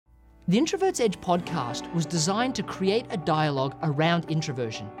The Introverts Edge podcast was designed to create a dialogue around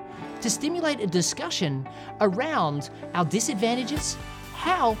introversion, to stimulate a discussion around our disadvantages,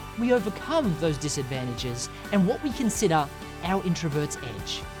 how we overcome those disadvantages, and what we consider our introvert's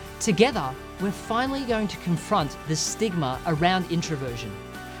edge. Together, we're finally going to confront the stigma around introversion,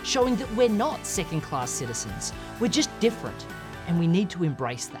 showing that we're not second-class citizens, we're just different, and we need to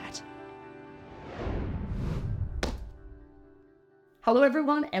embrace that. Hello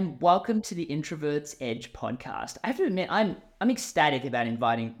everyone, and welcome to the Introverts Edge podcast. I have to admit, I'm ecstatic about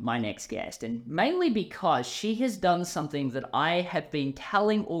inviting my next guest, and mainly because she has done something that I have been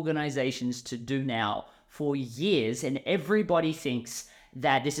telling organizations to do now for years, and everybody thinks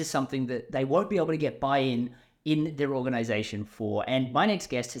that this is something that they won't be able to get buy-in in their organization for. And my next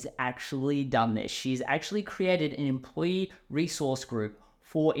guest has actually done this. She's actually created an employee resource group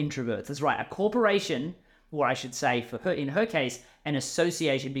for introverts. That's right, a corporation, or I should say for her, in her case, an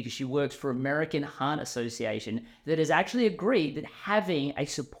association, because she works for American Heart Association, that has actually agreed that having a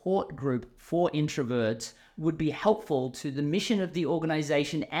support group for introverts would be helpful to the mission of the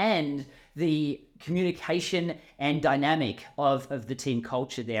organization and the communication and dynamic of the team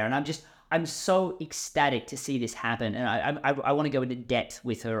culture there. And I'm so ecstatic to see this happen. And I want to go into depth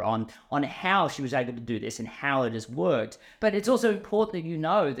with her on how she was able to do this and how it has worked. But it's also important that you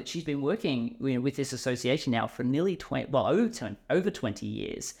know that she's been working with this association now for nearly over 20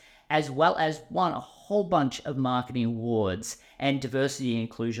 years, as well as won a whole bunch of marketing awards and diversity and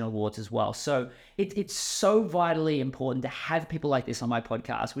inclusion awards as well. So it's so vitally important to have people like this on my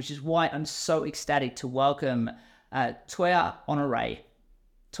podcast, which is why I'm so ecstatic to welcome Toya Honore.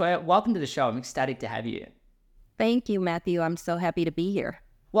 Toya, welcome to the show. I'm ecstatic to have you. Thank you, Matthew. I'm so happy to be here.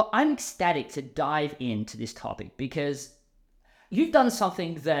 Well, I'm ecstatic to dive into this topic because you've done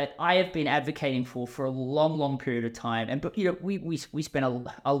something that I have been advocating for a long, long period of time. And we spent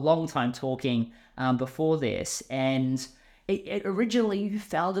a long time talking before this, and it originally you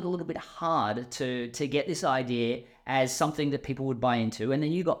found it a little bit hard to get this idea as something that people would buy into, and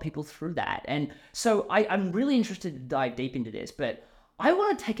then you got people through that. And so I'm really interested to dive deep into this, but I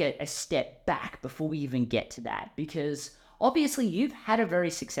want to take a step back before we even get to that, because obviously you've had a very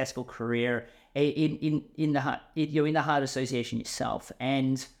successful career in the Heart Association yourself,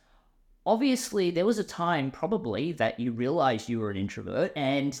 and obviously there was a time probably that you realized you were an introvert,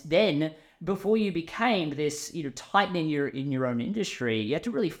 and then before you became this titan in your own industry, you had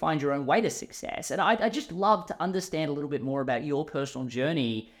to really find your own way to success. And I just love to understand a little bit more about your personal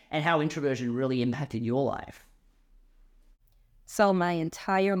journey and how introversion really impacted your life. So my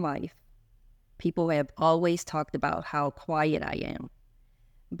entire life, people have always talked about how quiet I am,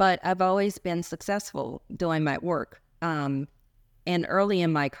 but I've always been successful doing my work. And early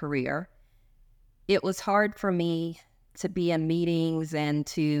in my career, it was hard for me to be in meetings and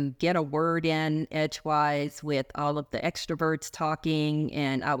to get a word in edgewise with all of the extroverts talking,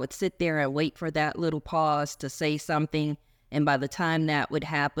 and I would sit there and wait for that little pause to say something. And by the time that would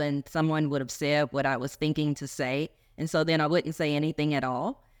happen, someone would have said what I was thinking to say. And so then I wouldn't say anything at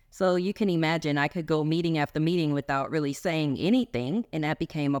all. So you can imagine I could go meeting after meeting without really saying anything, and that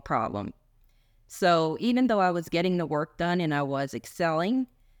became a problem. So even though I was getting the work done and I was excelling,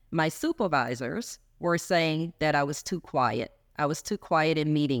 my supervisors were saying that I was too quiet. I was too quiet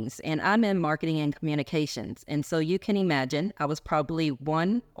in meetings, and I'm in marketing and communications. And so you can imagine I was probably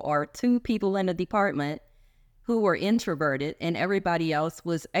one or two people in the department who were introverted, and everybody else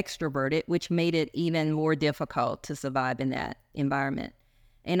was extroverted, which made it even more difficult to survive in that environment.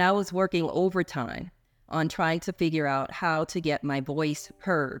 And I was working overtime on trying to figure out how to get my voice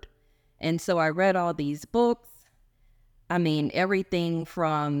heard. And so I read all these books. I mean, everything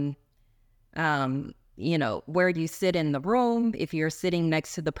from, where you sit in the room. If you're sitting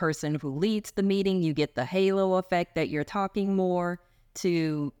next to the person who leads the meeting, you get the halo effect that you're talking more,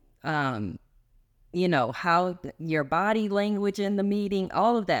 to how your body language in the meeting,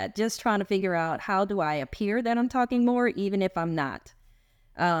 all of that, just trying to figure out how do I appear that I'm talking more, even if I'm not.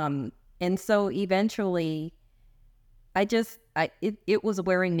 And so eventually it was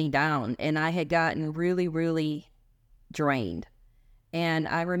wearing me down, and I had gotten really, really drained. And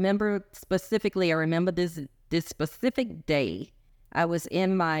I remember this specific day, I was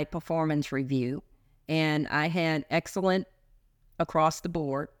in my performance review, and I had excellent across the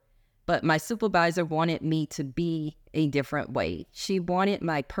board. But my supervisor wanted me to be a different way. She wanted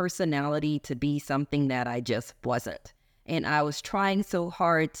my personality to be something that I just wasn't. And I was trying so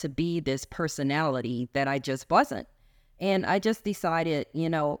hard to be this personality that I just wasn't. And I just decided,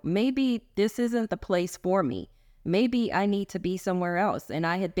 maybe this isn't the place for me. Maybe I need to be somewhere else. And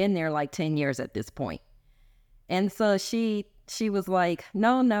I had been there like 10 years at this point. And so she she was like,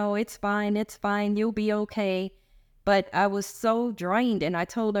 no, no, it's fine, you'll be okay. But I was so drained, and I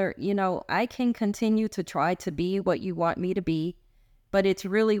told her, I can continue to try to be what you want me to be, but it's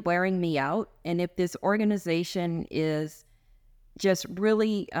really wearing me out. And if this organization is just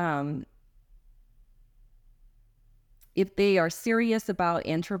really, if they are serious about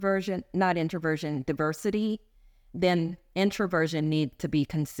diversity, then introversion needs to be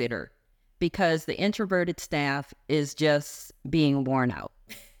considered, because the introverted staff is just being worn out,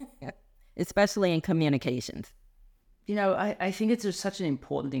 especially in communications. I think it's just such an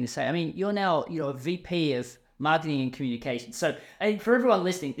important thing to say. I mean, you're now, a VP of marketing and communication. So, for everyone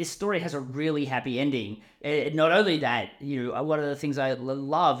listening, this story has a really happy ending. Not only that, one of the things I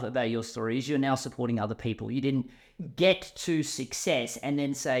love about your story is you're now supporting other people. You didn't get to success and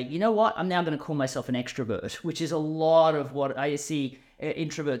then say, you know what, I'm now going to call myself an extrovert, which is a lot of what I see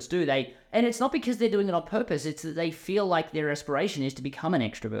introverts do. And it's not because they're doing it on purpose. It's that they feel like their aspiration is to become an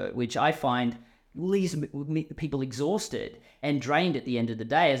extrovert, which I find leaves people exhausted and drained at the end of the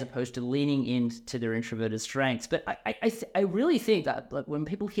day, as opposed to leaning into their introverted strengths. But I really think that, like, when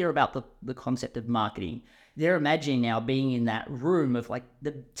people hear about the concept of marketing, they're imagining now being in that room of, like,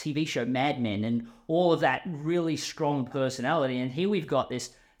 the TV show Mad Men and all of that really strong personality. And here we've got this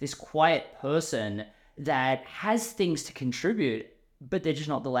quiet person that has things to contribute, but they're just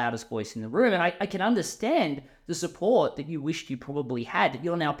not the loudest voice in the room. And I can understand the support that you wished you probably had, that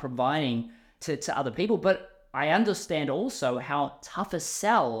you're now providing to other people. But I understand also how tough a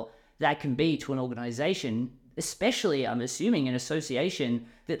sell that can be to an organization, especially, I'm assuming, an association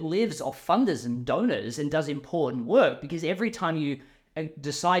that lives off funders and donors and does important work, because every time you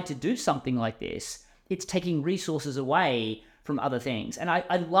decide to do something like this, it's taking resources away from other things. And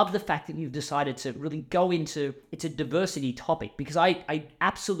I love the fact that you've decided to really go into, it's a diversity topic, because I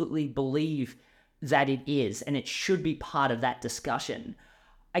absolutely believe that it is, and it should be part of that discussion.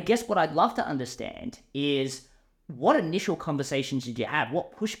 I guess what I'd love to understand is, what initial conversations did you have?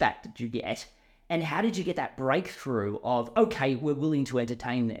 What pushback did you get? And how did you get that breakthrough of, okay, we're willing to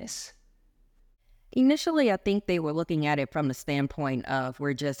entertain this? Initially, I think they were looking at it from the standpoint of,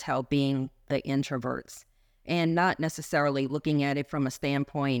 we're just helping the introverts, and not necessarily looking at it from a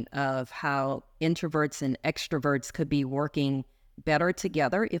standpoint of how introverts and extroverts could be working better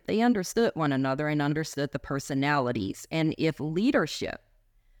together if they understood one another and understood the personalities, and if leadership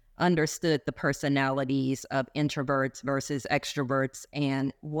understood the personalities of introverts versus extroverts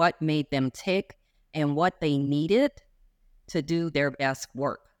and what made them tick and what they needed to do their best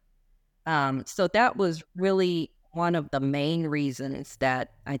work. So that was really one of the main reasons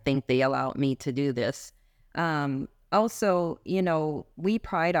that I think they allowed me to do this. Also, we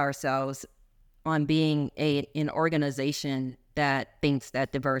pride ourselves on being an organization that thinks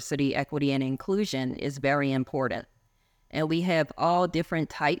that diversity, equity, and inclusion is very important. And we have all different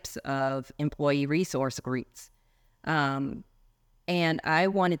types of employee resource groups. And I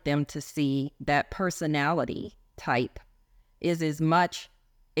wanted them to see that personality type is as much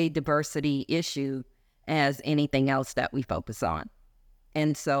a diversity issue as anything else that we focus on.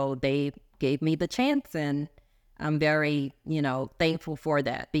 And so they gave me the chance, and I'm very, thankful for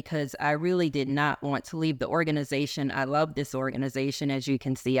that, because I really did not want to leave the organization. I love this organization. As you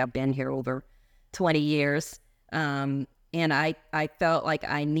can see, I've been here over 20 years. And I felt like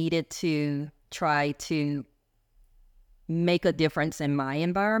I needed to try to make a difference in my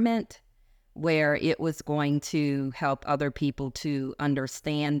environment, where it was going to help other people to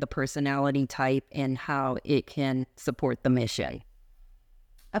understand the personality type and how it can support the mission.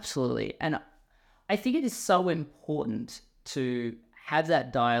 Absolutely. And I think it is so important to have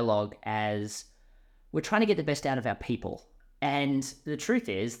that dialogue, as we're trying to get the best out of our people. And the truth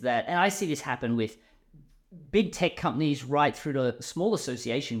is that, and I see this happen with big tech companies right through to small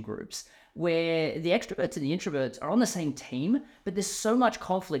association groups, where the extroverts and the introverts are on the same team, but there's so much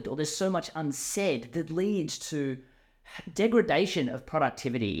conflict, or there's so much unsaid, that leads to degradation of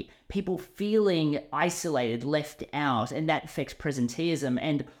productivity, people feeling isolated, left out, and that affects presenteeism.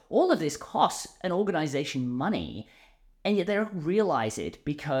 And all of this costs an organization money, and yet they don't realize it,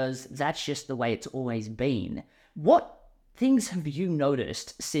 because that's just the way it's always been. What things have you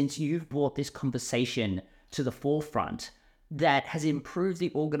noticed since you've brought this conversation to the forefront that has improved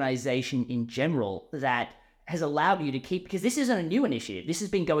the organization in general, that has allowed you to keep, because this isn't a new initiative, this has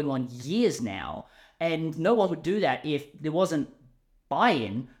been going on years now, and no one would do that if there wasn't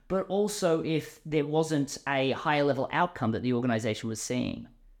buy-in, but also if there wasn't a higher level outcome that the organization was seeing?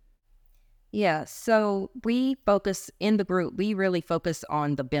 Yeah, so we focus in the group, we really focus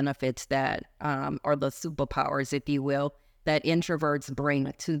on the benefits that are the superpowers, if you will, that introverts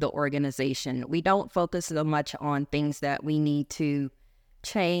bring to the organization. We don't focus so much on things that we need to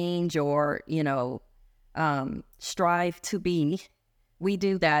change or, strive to be. We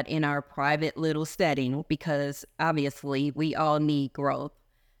do that in our private little setting because obviously we all need growth.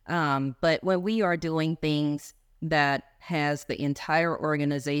 But when we are doing things that has the entire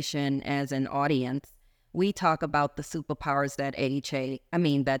organization as an audience, we talk about the superpowers that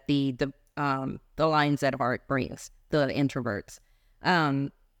the Lions at Heart brings, the introverts.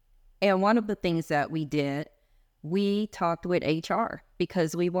 And one of the things that we did, we talked with HR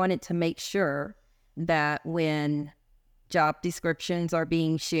because we wanted to make sure that when job descriptions are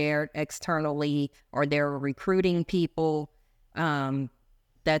being shared externally or they're recruiting people,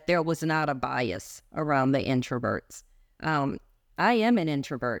 that there was not a bias around the introverts. I am an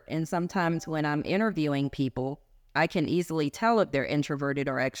introvert, and sometimes when I'm interviewing people, I can easily tell if they're introverted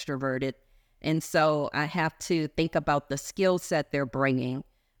or extroverted. And so I have to think about the skill set they're bringing,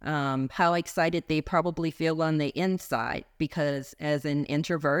 how excited they probably feel on the inside, because as an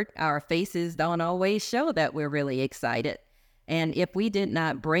introvert, our faces don't always show that we're really excited. And if we did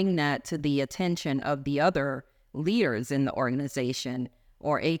not bring that to the attention of the other leaders in the organization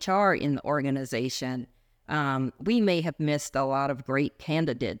or HR in the organization, we may have missed a lot of great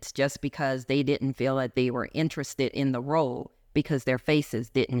candidates just because they didn't feel that they were interested in the role because their faces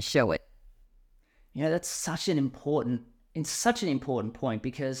didn't show it. That's such an important point,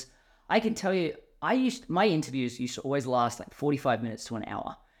 because I can tell you, my interviews used to always last like 45 minutes to an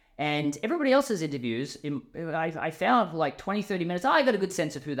hour. And everybody else's interviews, I found like 20, 30 minutes, I got a good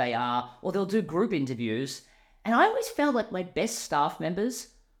sense of who they are, or they'll do group interviews. And I always found like my best staff members,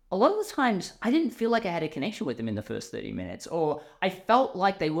 a lot of the times I didn't feel like I had a connection with them in the first 30 minutes, or I felt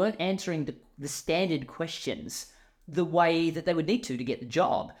like they weren't answering the standard questions the way that they would need to get the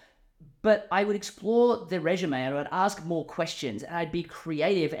job. But I would explore their resume and I'd ask more questions and I'd be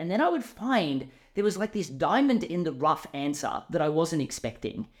creative. And then I would find there was like this diamond in the rough answer that I wasn't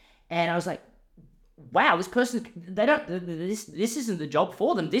expecting. And I was like, wow, this person, this isn't the job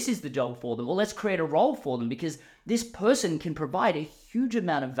for them. This is the job for them. Well, let's create a role for them because this person can provide a huge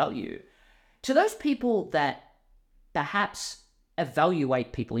amount of value. To those people that perhaps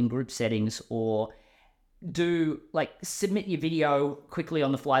evaluate people in group settings or do like submit your video quickly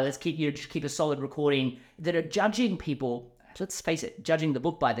on the fly, let's keep a solid recording, that are judging people, let's face it, judging the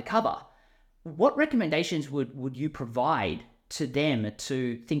book by the cover, what recommendations would you provide to them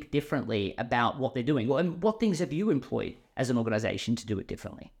to think differently about what they're doing? And what things have you employed as an organization to do it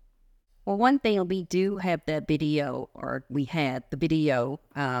differently? Well, one thing, we do have that video, or we had the video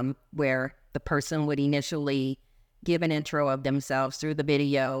where the person would initially give an intro of themselves through the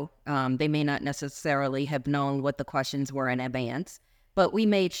video. They may not necessarily have known what the questions were in advance, but we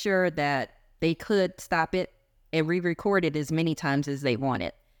made sure that they could stop it and re-record it as many times as they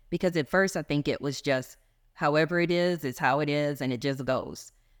wanted. Because at first, I think it was just however it is how it is, and it just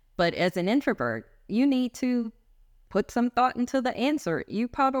goes. But as an introvert, you need to put some thought into the answer. You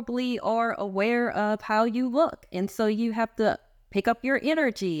probably are aware of how you look, and so you have to pick up your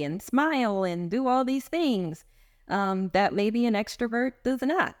energy and smile and do all these things that maybe an extrovert does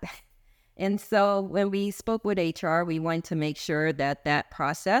not. And so when we spoke with HR, we wanted to make sure that that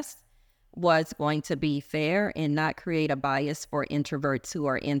process was going to be fair and not create a bias for introverts who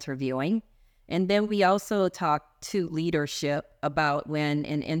are interviewing. And then we also talked to leadership about when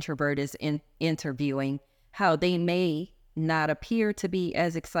an introvert is interviewing, how they may not appear to be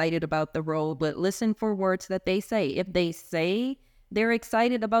as excited about the role, but listen for words that they say. If they say they're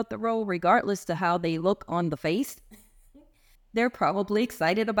excited about the role, regardless to how they look on the face, they're probably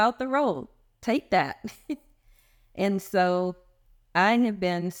excited about the role. Take that. And so I have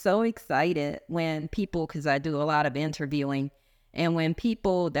been so excited when people, because I do a lot of interviewing, and when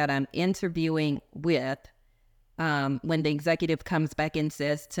people that I'm interviewing with, when the executive comes back and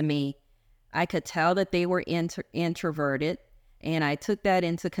says to me, I could tell that they were introverted, and I took that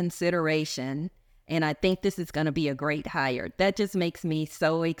into consideration, and I think this is going to be a great hire. That just makes me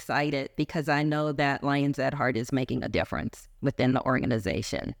so excited because I know that Lions at Heart is making a difference within the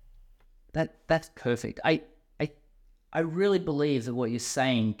organization. That's perfect. I really believe that what you're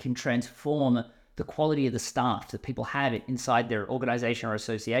saying can transform the quality of the staff that people have inside their organization or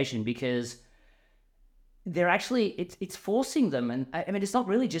association, because they're actually, it's forcing them. And I mean, it's not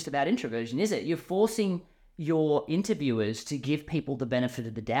really just about introversion, is it? You're forcing your interviewers to give people the benefit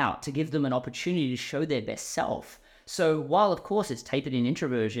of the doubt, to give them an opportunity to show their best self. So while of course it's tapered in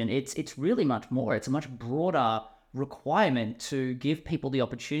introversion, it's really much more. It's a much broader requirement to give people the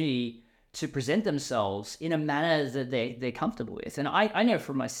opportunity to present themselves in a manner that they're comfortable with. And I know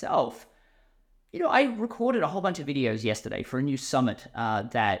for myself, I recorded a whole bunch of videos yesterday for a new summit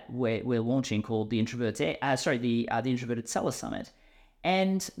that we're launching called the the Introverted Seller Summit.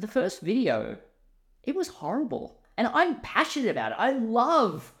 And the first video, it was horrible. And I'm passionate about it. I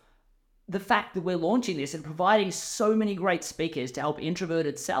love the fact that we're launching this and providing so many great speakers to help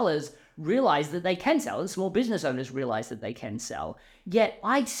introverted sellers realize that they can sell and small business owners realize that they can sell. Yet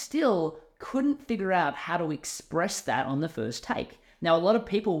I still couldn't figure out how to express that on the first take. Now, a lot of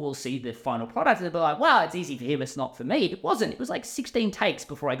people will see the final product and they'll be like, wow, it's easy for him, it's not for me. It wasn't. It was like 16 takes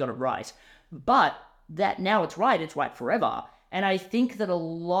before I got it right. But that now it's right forever. And I think that a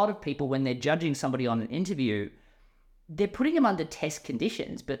lot of people, when they're judging somebody on an interview, they're putting them under test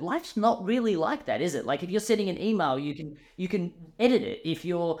conditions, but life's not really like that, is it? Like if you're sending an email, you can edit it. If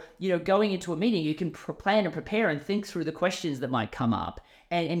you're going into a meeting, you can plan and prepare and think through the questions that might come up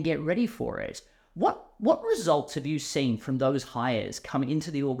and get ready for it. What results have you seen from those hires come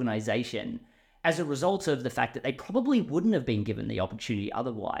into the organization as a result of the fact that they probably wouldn't have been given the opportunity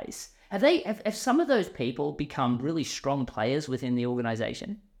otherwise? Have some of those people become really strong players within the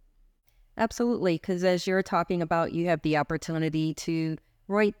organization? Absolutely, because as you're talking about, you have the opportunity to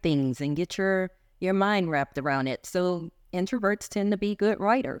write things and get your mind wrapped around it. So introverts tend to be good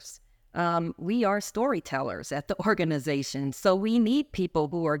writers. We are storytellers at the organization, so we need people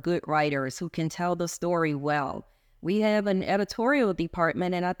who are good writers who can tell the story well. We have an editorial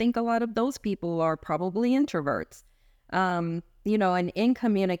department, and I think a lot of those people are probably introverts. And in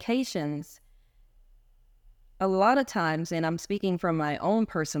communications, a lot of times, and I'm speaking from my own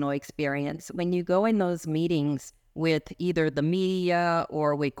personal experience, when you go in those meetings with either the media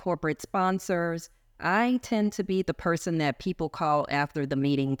or with corporate sponsors, I tend to be the person that people call after the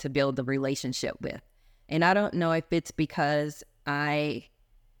meeting to build the relationship with. And I don't know if it's because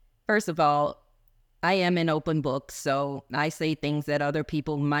first of all, I am an open book, so I say things that other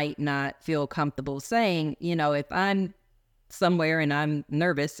people might not feel comfortable saying. If I'm somewhere and I'm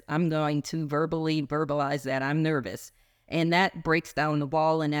nervous, I'm going to verbalize that I'm nervous. And that breaks down the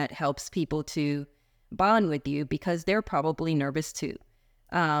wall and that helps people to bond with you because they're probably nervous too.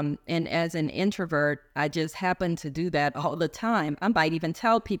 And as an introvert, I just happen to do that all the time. I might even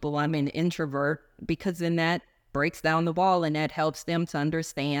tell people I'm an introvert because then that breaks down the wall and that helps them to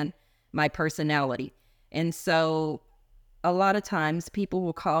understand my personality. And so a lot of times people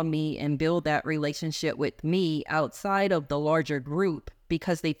will call me and build that relationship with me outside of the larger group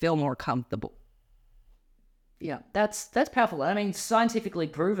because they feel more comfortable. Yeah, that's powerful. I mean, scientifically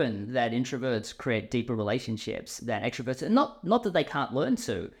proven that introverts create deeper relationships than extroverts. And not that they can't learn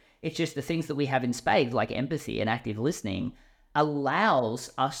to. It's just the things that we have in spades, like empathy and active listening,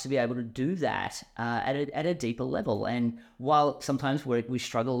 allows us to be able to do that at a deeper level. And while sometimes we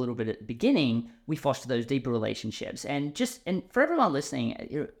struggle a little bit at the beginning, we foster those deeper relationships. And for everyone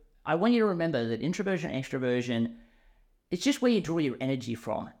listening, I want you to remember that introversion, extroversion, it's just where you draw your energy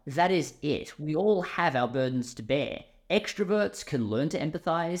from. That is it. We all have our burdens to bear. Extroverts can learn to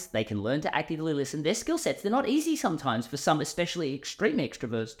empathize. They can learn to actively listen. Their skill sets, they're not easy sometimes for some, especially extreme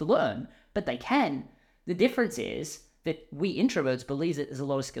extroverts, to learn, but they can. The difference is that we introverts believe that there's a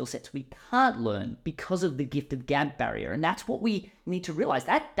lot of skill sets we can't learn because of the gift of gab barrier. And that's what we need to realize.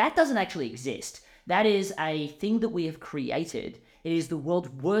 That doesn't actually exist. That is a thing that we have created. It is the world's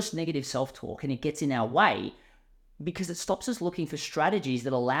worst negative self-talk, and it gets in our way because it stops us looking for strategies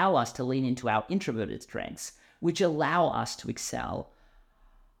that allow us to lean into our introverted strengths, which allow us to excel.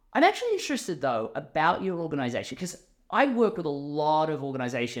 I'm actually interested, though, about your organization, because I work with a lot of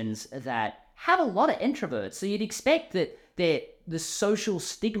organizations that have a lot of introverts. So you'd expect that the social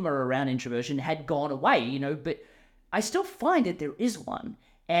stigma around introversion had gone away, but I still find that there is one.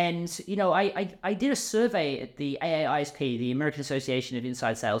 And, I did a survey at the AAISP, the American Association of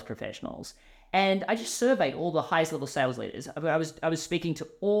Inside Sales Professionals, and I just surveyed all the highest level sales leaders. I was speaking to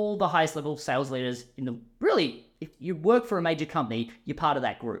all the highest level sales leaders really, if you work for a major company, you're part of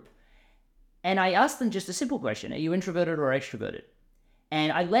that group. And I asked them just a simple question: are you introverted or extroverted?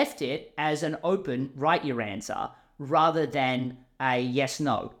 And I left it as an open, write your answer, rather than a yes,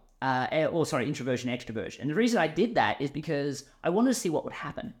 no, introversion, extroversion. And the reason I did that is because I wanted to see what would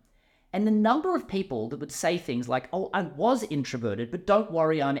happen. And the number of people that would say things like, oh, I was introverted, but don't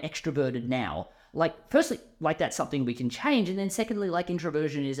worry, I'm extroverted now. Like, firstly, like that's something we can change. And then secondly, like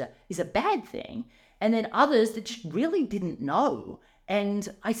introversion is a bad thing. And then others that just really didn't know. And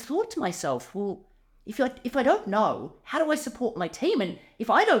I thought to myself, well, if I don't know, how do I support my team? And if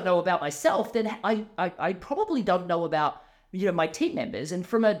I don't know about myself, then I probably don't know about, my team members. And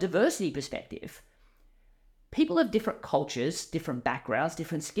from a diversity perspective, people have different cultures, different backgrounds,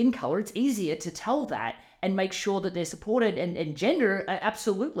 different skin color. It's easier to tell that and make sure that they're supported. And gender,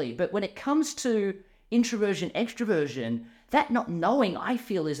 absolutely. But when it comes to introversion, extroversion, that not knowing, I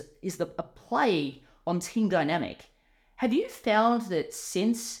feel, is a play on team dynamic. Have you found that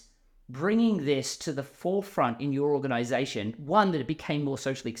since bringing this to the forefront in your organization, one, that it became more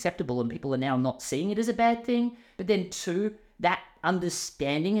socially acceptable and people are now not seeing it as a bad thing, but then two, that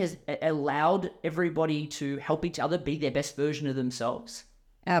understanding has allowed everybody to help each other be their best version of themselves?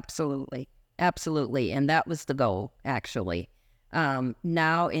 Absolutely. Absolutely. And that was the goal, actually.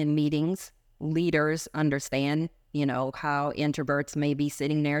 Now in meetings, leaders understand, how introverts may be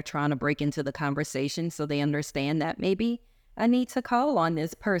sitting there trying to break into the conversation. So they understand that maybe I need to call on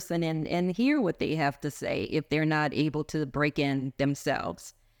this person and hear what they have to say if they're not able to break in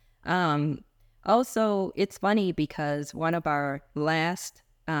themselves. Also, it's funny because one of our last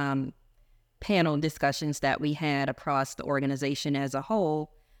panel discussions that we had across the organization as a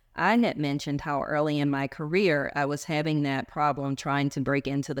whole, I had mentioned how early in my career I was having that problem trying to break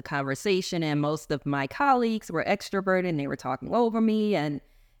into the conversation, and most of my colleagues were extroverted and they were talking over me, and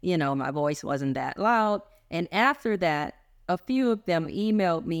my voice wasn't that loud. And after that, a few of them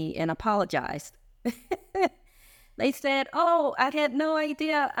emailed me and apologized. They said, "Oh, I had no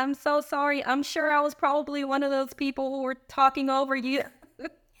idea. I'm so sorry. I'm sure I was probably one of those people who were talking over you."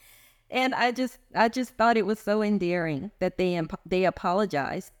 And I just thought it was so endearing that they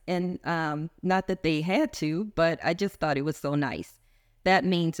apologized, and not that they had to, but I just thought it was so nice. That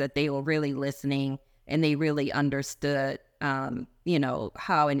means that they were really listening and they really understood,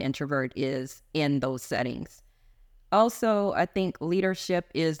 how an introvert is in those settings. Also, I think leadership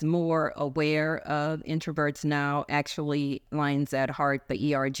is more aware of introverts now. Actually, Lines at Heart,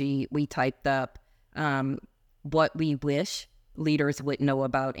 the ERG, we typed up what we wish leaders would know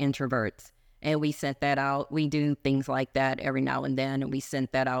about introverts. And we sent that out. We do things like that every now and then, and we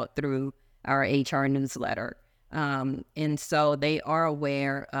sent that out through our HR newsletter. And so they are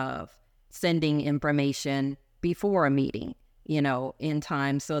aware of sending information before a meeting, in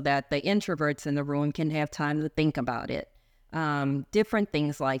time, so that the introverts in the room can have time to think about it. Different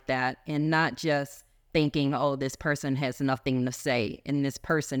things like that, and not just thinking, oh, this person has nothing to say, and this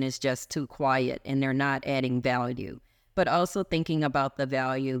person is just too quiet, and they're not adding value. But also thinking about the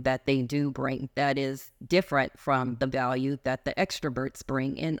value that they do bring that is different from the value that the extroverts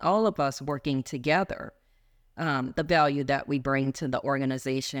bring, and all of us working together, the value that we bring to the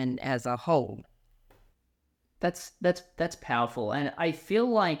organization as a whole. That's powerful, and I feel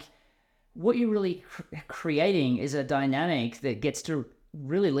like what you're really creating is a dynamic that gets to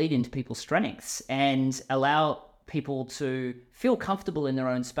really lead into people's strengths and allow people to feel comfortable in their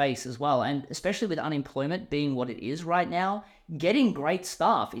own space as well. And especially with unemployment being what it is right now, getting great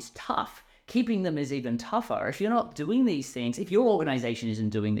staff is tough. Keeping them is even tougher. If you're not doing these things, if your organization isn't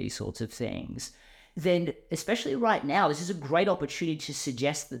doing these sorts of things, then especially right now, this is a great opportunity to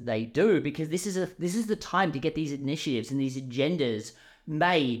suggest that they do, because this is the time to get these initiatives and these agendas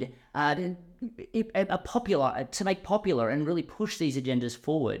made to make popular and really push these agendas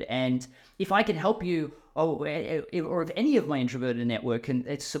forward. And if I can help you, or if any of my introverted network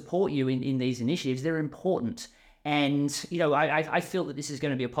can support you in these initiatives, they're important. And, I feel that this is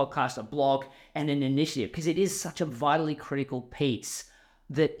going to be a podcast, a blog, and an initiative, because it is such a vitally critical piece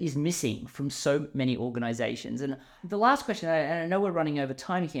that is missing from so many organizations. And the last question, and I know we're running over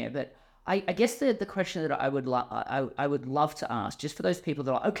time here, but I guess the question that I would love to ask, just for those people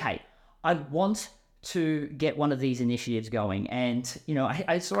that are, okay, I want to get one of these initiatives going. And,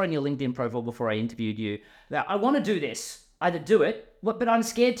 I saw on your LinkedIn profile before I interviewed you that I want to do this, either do it, but I'm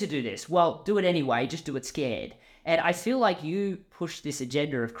scared to do this. Well, do it anyway, just do it scared. And I feel like you pushed this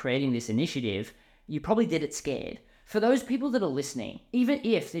agenda of creating this initiative, you probably did it scared. For those people that are listening, even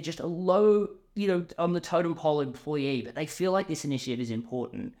if they're just a low, on the totem pole employee, but they feel like this initiative is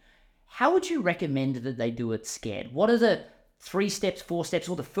important, how would you recommend that they do it scared? What are the 3 steps, 4 steps,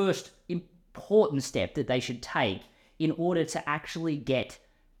 or the first important step that they should take in order to actually get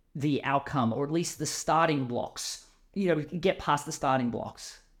the outcome, or at least the starting blocks, get past the starting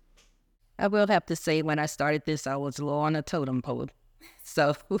blocks? I will have to say, when I started this, I was low on a totem pole.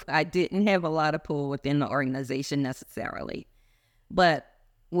 So I didn't have a lot of pull within the organization necessarily. But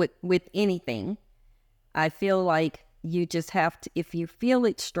with anything, I feel like you just have to, if you feel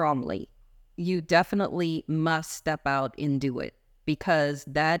it strongly, you definitely must step out and do it, because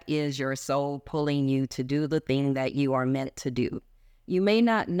that is your soul pulling you to do the thing that you are meant to do. You may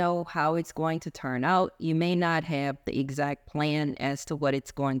not know how it's going to turn out. You may not have the exact plan as to what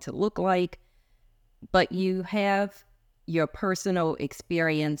it's going to look like, but you have your personal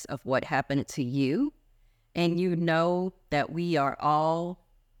experience of what happened to you, and you know that we are all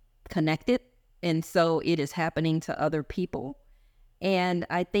connected. And so it is happening to other people. And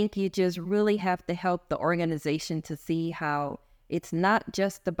I think you just really have to help the organization to see how it's not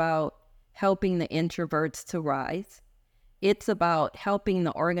just about helping the introverts to rise. It's about helping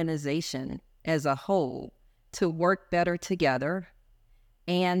the organization as a whole to work better together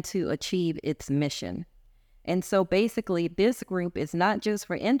and to achieve its mission. And so basically, this group is not just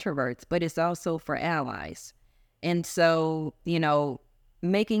for introverts, but it's also for allies. And so,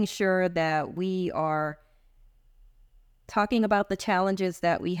 making sure that we are talking about the challenges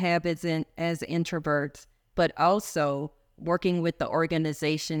that we have as introverts, but also working with the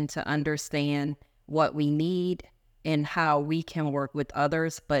organization to understand what we need and how we can work with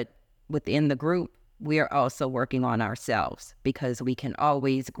others. But within the group, we are also working on ourselves, because we can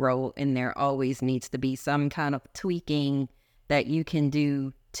always grow, and there always needs to be some kind of tweaking that you can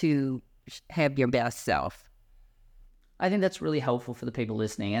do to have your best self. I think that's really helpful for the people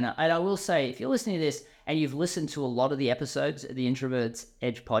listening. And I will say, if you're listening to this and you've listened to a lot of the episodes of the Introverts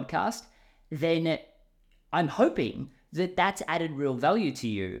Edge podcast, then I'm hoping that that's added real value to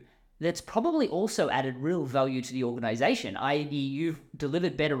you. That's probably also added real value to the organization, i.e. you've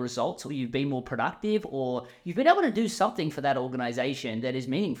delivered better results, or you've been more productive, or you've been able to do something for that organization that is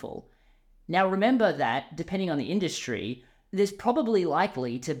meaningful. Now, remember that depending on the industry, there's probably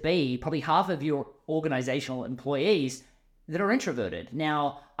likely to be probably half of your organizational employees that are introverted.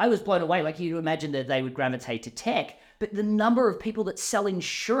 Now, I was blown away, like you'd imagine that they would gravitate to tech, but the number of people that sell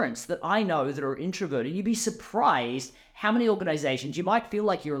insurance that I know that are introverted, you'd be surprised how many organizations, you might feel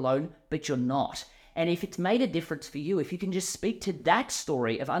like you're alone, but you're not. And if it's made a difference for you, if you can just speak to that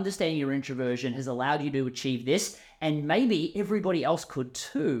story of understanding your introversion has allowed you to achieve this, and maybe everybody else could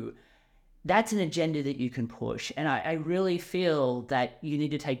too, that's an agenda that you can push. And I really feel that you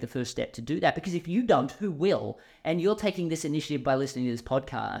need to take the first step to do that, because if you don't, who will? And you're taking this initiative by listening to this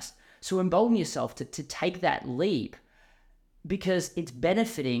podcast. So embolden yourself to take that leap, because it's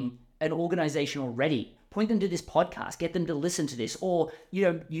benefiting an organization already. Point them to this podcast, get them to listen to this, or,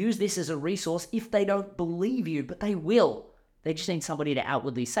 use this as a resource if they don't believe you, but they will. They just need somebody to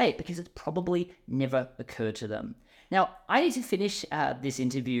outwardly say it, because it's probably never occurred to them. Now, I need to finish this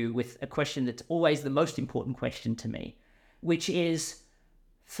interview with a question that's always the most important question to me, which is,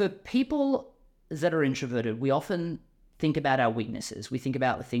 for people that are introverted, we often think about our weaknesses. We think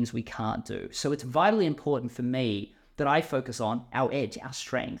about the things we can't do. So it's vitally important for me that I focus on our edge, our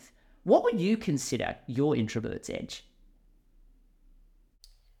strength. What would you consider your introvert's edge?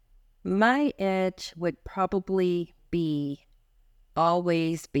 My edge would probably be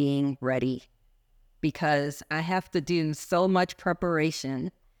always being ready, because I have to do so much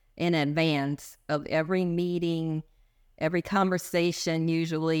preparation in advance of every meeting, every conversation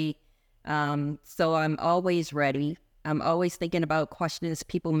usually. So I'm always ready. I'm always thinking about questions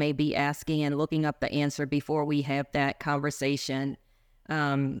people may be asking and looking up the answer before we have that conversation.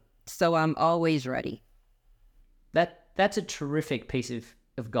 So I'm always ready. That's a terrific piece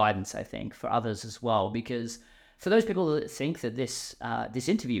of guidance, I think, for others as well, because for those people that think that this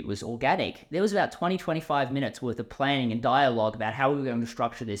interview was organic, there was about 25 minutes worth of planning and dialogue about how we were going to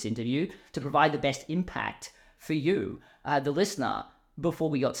structure this interview to provide the best impact for you, the listener, before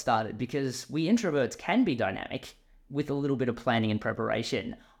we got started, because we introverts can be dynamic with a little bit of planning and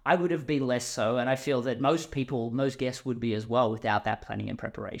preparation. I would have been less so, and I feel that most guests would be as well without that planning and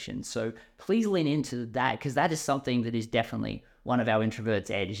preparation. So please lean into that, because that is something that is definitely one of our introverts'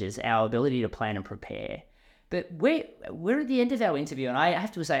 edges, our ability to plan and prepare. But we're at the end of our interview, and I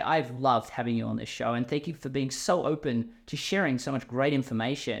have to say I've loved having you on this show, and thank you for being so open to sharing so much great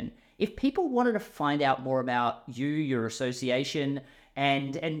information. If people wanted to find out more about you, your association,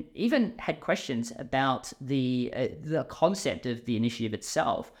 and even had questions about the concept of the initiative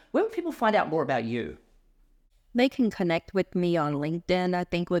itself, where would people find out more about you? They can connect with me on LinkedIn, I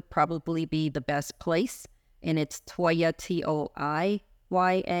think would probably be the best place. And it's Toya,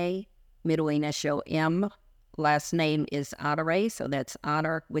 Toiya, middle initial M. Last name is Honore, so that's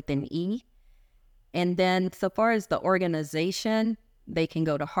honor with an E. And then so far as the organization, they can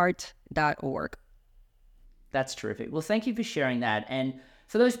go to heart.org. That's terrific. Well, thank you for sharing that. And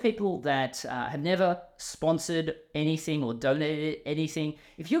for those people that have never sponsored anything or donated anything,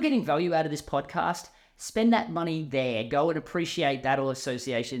 if you're getting value out of this podcast, spend that money there. Go and appreciate that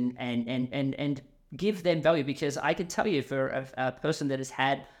association and give them value, because I can tell you, for a person that has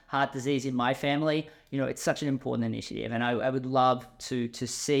had heart disease in my family, it's such an important initiative, and I would love to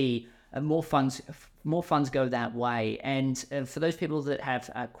see more funds go that way. And for those people that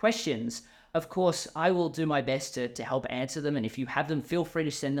have questions, Of course, I will do my best to help answer them. And if you have them, feel free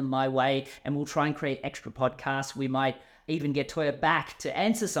to send them my way and we'll try and create extra podcasts. We might even get Toya back to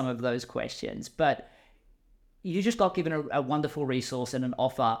answer some of those questions. But you just got given a wonderful resource and an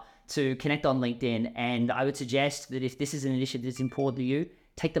offer to connect on LinkedIn. And I would suggest that if this is an initiative that's important to you,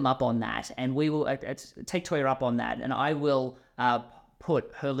 take them up on that. And we will take Toya up on that. And I will put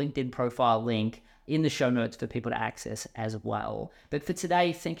her LinkedIn profile link in the show notes for people to access as well. But for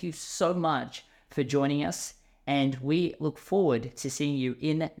today, thank you so much for joining us. And we look forward to seeing you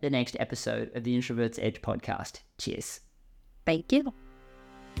in the next episode of the Introverts Edge podcast. Cheers. Thank you.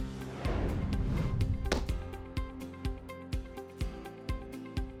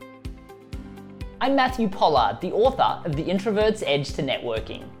 I'm Matthew Pollard, the author of The Introverts Edge to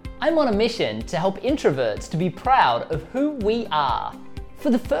Networking. I'm on a mission to help introverts to be proud of who we are. For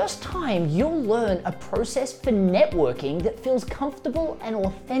the first time, you'll learn a process for networking that feels comfortable and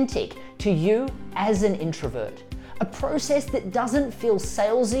authentic to you as an introvert. A process that doesn't feel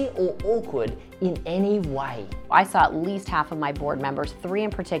salesy or awkward in any way. I saw at least half of my board members, 3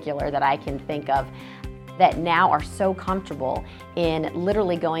 in particular that I can think of, that now are so comfortable in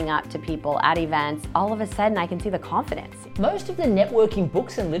literally going up to people at events. All of a sudden, I can see the confidence. Most of the networking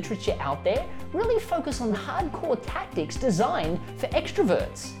books and literature out there really focus on hardcore tactics designed for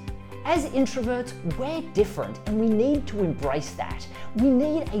extroverts. As introverts, we're different and we need to embrace that. We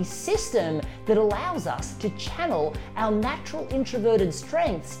need a system that allows us to channel our natural introverted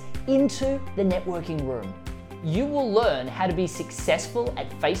strengths into the networking room. You will learn how to be successful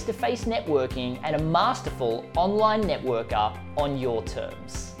at face-to-face networking and a masterful online networker on your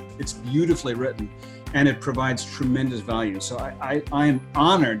terms. It's beautifully written and it provides tremendous value. So I am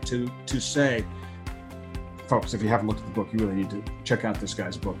honored to say, folks, if you haven't looked at the book, you really need to check out this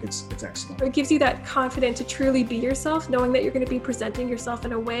guy's book. It's excellent. It gives you that confidence to truly be yourself, knowing that you're going to be presenting yourself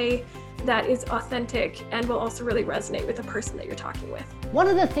in a way that is authentic and will also really resonate with the person that you're talking with. One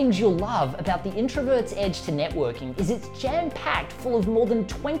of the things you'll love about the Introverts Edge to Networking is it's jam-packed full of more than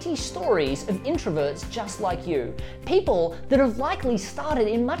 20 stories of introverts just like you. People that have likely started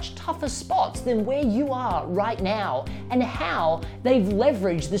in much tougher spots than where you are right now, and how they've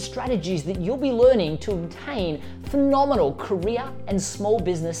leveraged the strategies that you'll be learning to obtain phenomenal career and small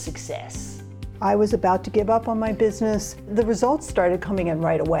business success. I was about to give up on my business. The results started coming in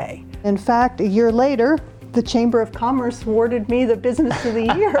right away. In fact, a year later, the Chamber of Commerce awarded me the Business of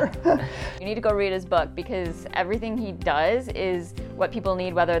the Year. You need to go read his book because everything he does is what people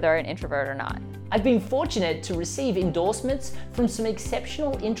need, whether they're an introvert or not. I've been fortunate to receive endorsements from some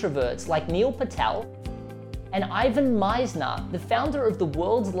exceptional introverts like Neil Patel and Ivan Meisner, the founder of the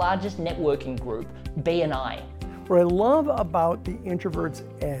world's largest networking group, BNI. What I love about the Introverts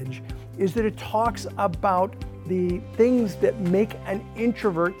Edge is that it talks about the things that make an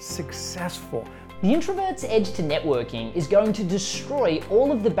introvert successful. The Introverts Edge to Networking is going to destroy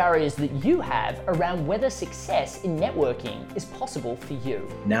all of the barriers that you have around whether success in networking is possible for you.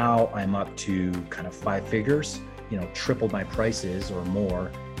 Now I'm up to kind of 5 figures, tripled my prices or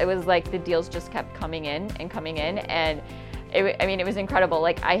more. It was like the deals just kept coming in, and it was incredible.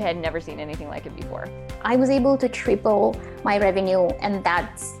 Like, I had never seen anything like it before. I was able to triple my revenue, and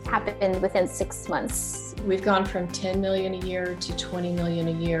that's happened within 6 months. We've gone from 10 million a year to 20 million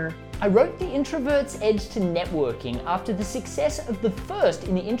a year. I wrote the Introverts Edge to Networking after the success of the first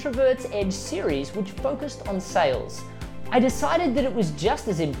in the Introverts Edge series, which focused on sales. I decided that it was just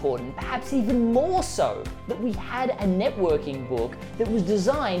as important, perhaps even more so, that we had a networking book that was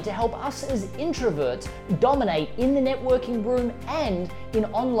designed to help us as introverts dominate in the networking room and in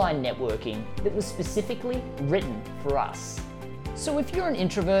online networking that was specifically written for us. So if you're an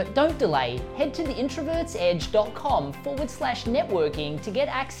introvert, don't delay. Head to theintrovertsedge.com/networking to get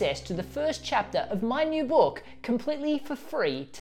access to the first chapter of my new book completely for free